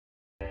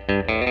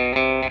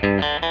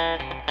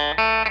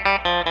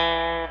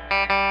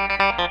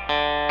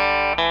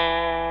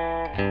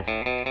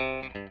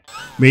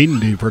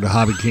Maiden day for the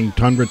HobbyKing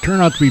Tundra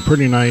turned out to be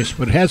pretty nice,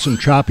 but it had some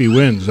choppy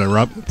winds that were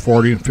up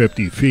 40 and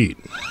 50 feet.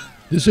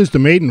 This is the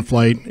Maiden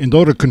flight, and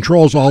though the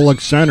controls all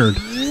look centered,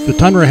 the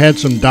Tundra had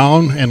some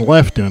down and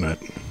left in it.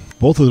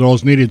 Both of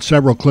those needed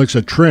several clicks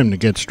of trim to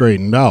get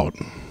straightened out.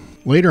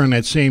 Later on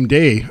that same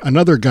day,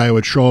 another guy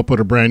would show up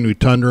with a brand new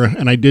Tundra,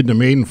 and I did the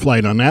Maiden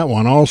flight on that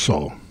one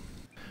also.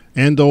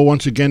 And though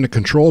once again the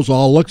controls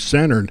all looked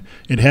centered,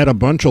 it had a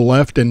bunch of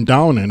left and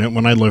down in it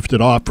when I lifted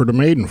off for the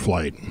Maiden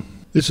flight.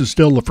 This is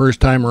still the first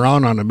time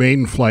around on a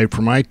Maiden flight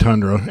for my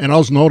Tundra, and I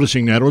was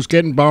noticing that it was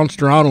getting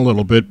bounced around a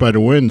little bit by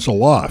the winds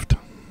aloft.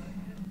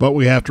 But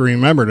we have to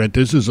remember that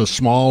this is a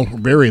small,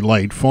 very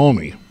light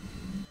foamy.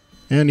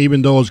 And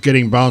even though it was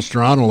getting bounced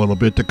around a little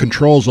bit, the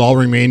controls all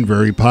remained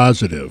very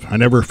positive. I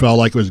never felt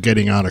like it was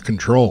getting out of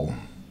control.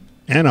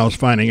 And I was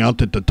finding out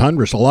that the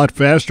Tundra's a lot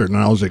faster than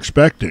I was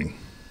expecting.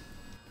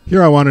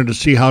 Here I wanted to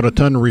see how the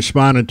Tundra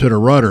responded to the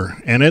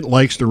rudder, and it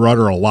likes the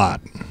rudder a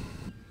lot.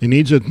 It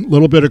needs a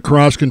little bit of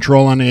cross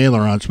control on the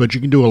ailerons, but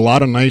you can do a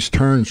lot of nice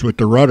turns with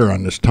the rudder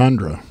on this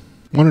Tundra.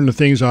 One of the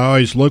things I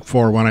always look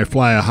for when I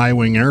fly a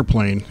high-wing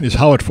airplane is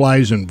how it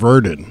flies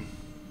inverted.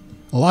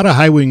 A lot of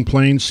high-wing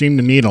planes seem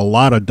to need a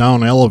lot of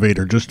down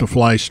elevator just to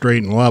fly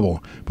straight and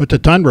level, but the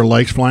Tundra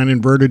likes flying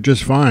inverted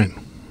just fine.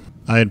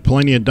 I had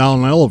plenty of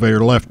down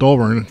elevator left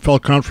over and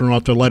felt comfortable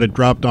enough to let it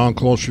drop down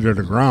closer to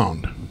the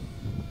ground.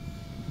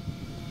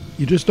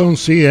 You just don't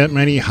see that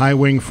many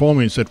high-wing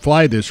foamies that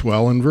fly this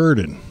well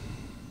inverted.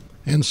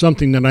 And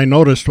something that I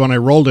noticed when I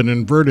rolled it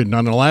inverted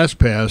on the last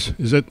pass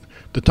is that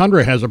the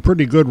Tundra has a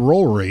pretty good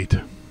roll rate.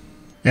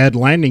 Add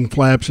landing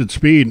flaps at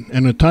speed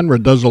and the Tundra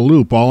does a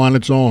loop all on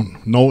its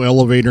own, no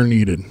elevator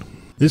needed.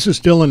 This is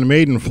still in the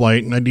Maiden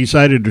flight, and I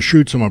decided to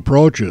shoot some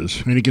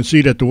approaches, and you can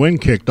see that the wind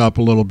kicked up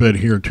a little bit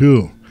here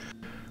too.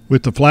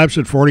 With the flaps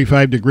at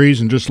 45 degrees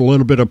and just a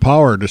little bit of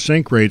power, the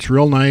sink rate's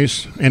real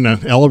nice and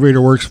the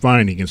elevator works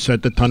fine. You can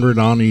set the Tundra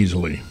down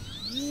easily.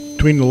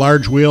 Between the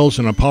large wheels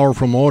and a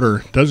powerful motor,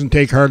 it doesn't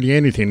take hardly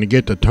anything to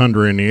get the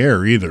Tundra in the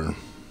air either.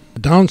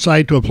 The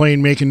downside to a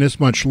plane making this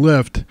much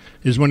lift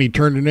is when you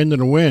turn it into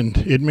the wind,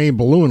 it may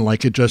balloon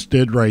like it just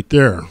did right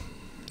there.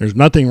 There's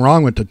nothing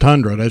wrong with the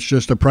Tundra, that's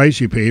just the price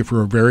you pay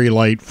for a very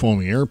light,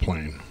 foamy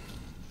airplane.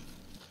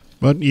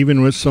 But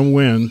even with some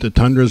wind, the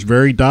Tundra is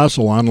very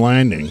docile on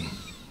landing.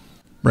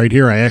 Right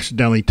here I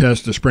accidentally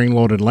test the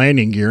spring-loaded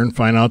landing gear and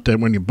find out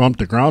that when you bump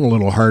the ground a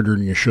little harder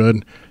than you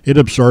should, it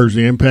absorbs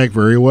the impact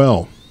very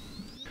well.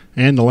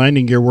 And the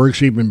landing gear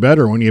works even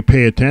better when you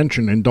pay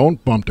attention and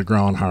don't bump the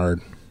ground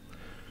hard.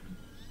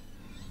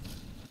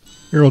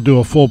 Here we'll do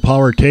a full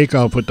power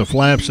takeoff with the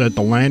flaps at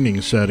the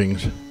landing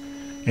settings.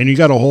 And you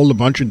got to hold a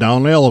bunch of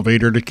down the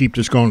elevator to keep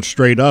this going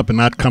straight up and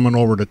not coming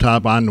over the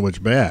top onto its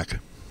back.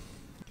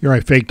 Here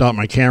I faked out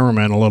my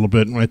cameraman a little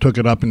bit and I took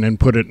it up and then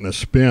put it in a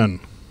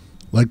spin.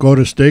 Let go of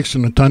the sticks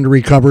and the Tundra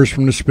recovers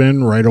from the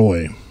spin right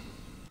away.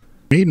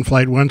 Maiden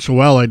flight went so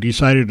well I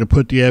decided to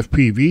put the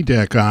FPV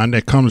deck on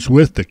that comes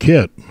with the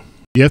kit.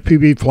 The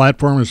FPV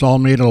platform is all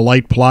made of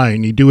light ply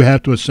and you do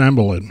have to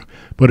assemble it,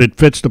 but it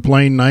fits the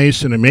plane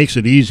nice and it makes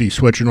it easy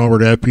switching over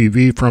to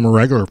FPV from a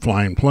regular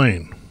flying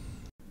plane.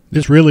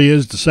 This really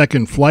is the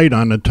second flight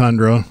on the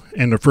Tundra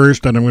and the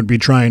first that I'm going to be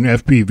trying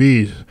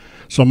FPVs,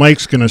 so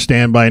Mike's going to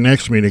stand by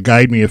next to me to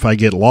guide me if I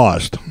get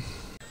lost.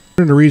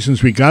 One of the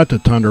reasons we got the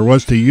Tundra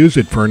was to use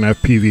it for an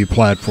FPV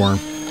platform,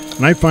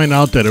 and I find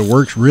out that it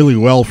works really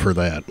well for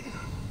that.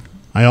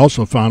 I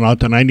also found out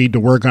that I need to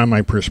work on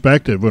my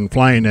perspective when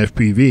flying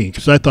FPV,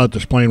 because I thought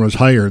this plane was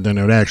higher than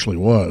it actually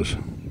was.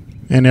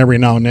 And every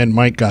now and then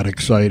Mike got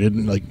excited,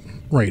 like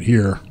right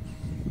here.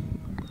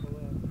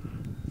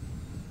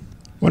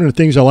 One of the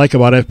things I like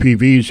about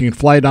FPVs, you can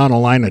fly down a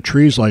line of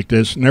trees like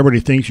this, and everybody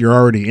thinks you're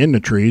already in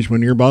the trees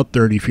when you're about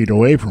 30 feet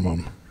away from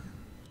them.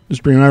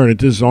 Just remember that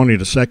this is only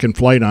the second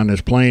flight on this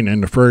plane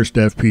and the first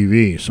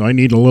FPV, so I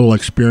need a little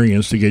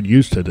experience to get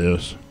used to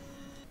this.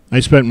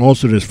 I spent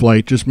most of this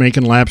flight just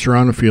making laps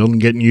around the field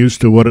and getting used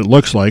to what it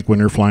looks like when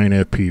you're flying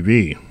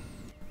FPV.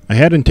 I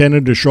had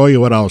intended to show you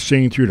what I was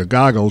seeing through the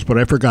goggles, but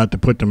I forgot to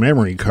put the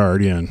memory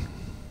card in.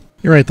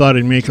 Here I thought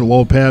I'd make a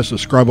low pass to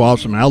scrub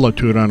off some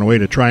altitude on the way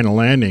to trying a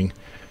landing,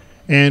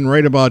 and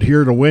right about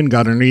here the wind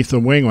got underneath the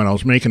wing when I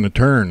was making the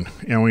turn,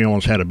 and we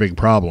almost had a big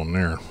problem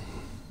there.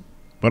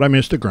 But I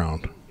missed the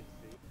ground.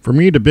 For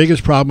me, the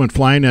biggest problem with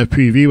flying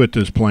FPV with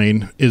this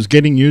plane is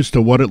getting used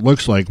to what it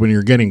looks like when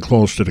you're getting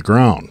close to the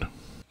ground.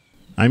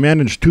 I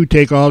managed 2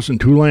 takeoffs and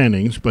 2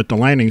 landings, but the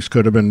landings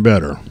could have been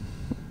better.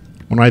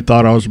 When I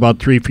thought I was about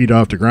 3 feet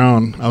off the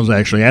ground, I was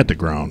actually at the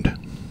ground.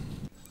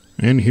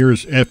 And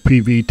here's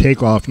FPV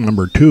takeoff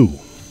number 2.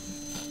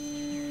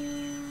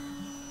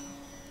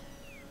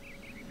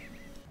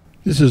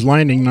 This is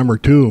landing number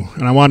 2,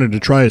 and I wanted to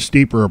try a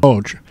steeper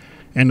approach.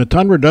 And the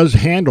Tundra does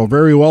handle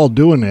very well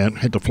doing that.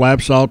 Hit the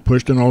flaps out,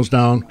 pushed the nose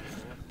down.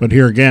 But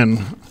here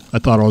again, I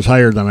thought I was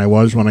higher than I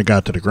was when I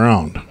got to the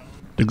ground.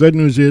 The good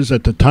news is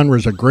that the Tundra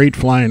is a great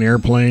flying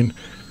airplane.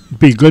 It'd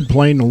be a good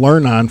plane to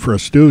learn on for a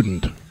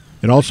student.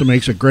 It also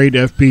makes a great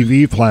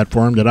FPV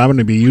platform that I'm going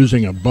to be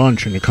using a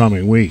bunch in the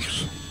coming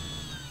weeks.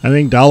 I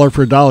think dollar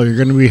for dollar, you're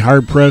going to be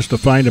hard-pressed to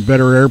find a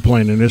better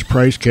airplane in this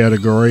price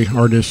category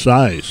or this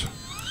size.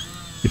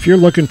 If you're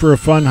looking for a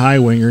fun high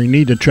winger, you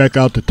need to check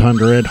out the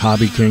Tundra at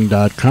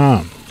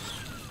HobbyKing.com.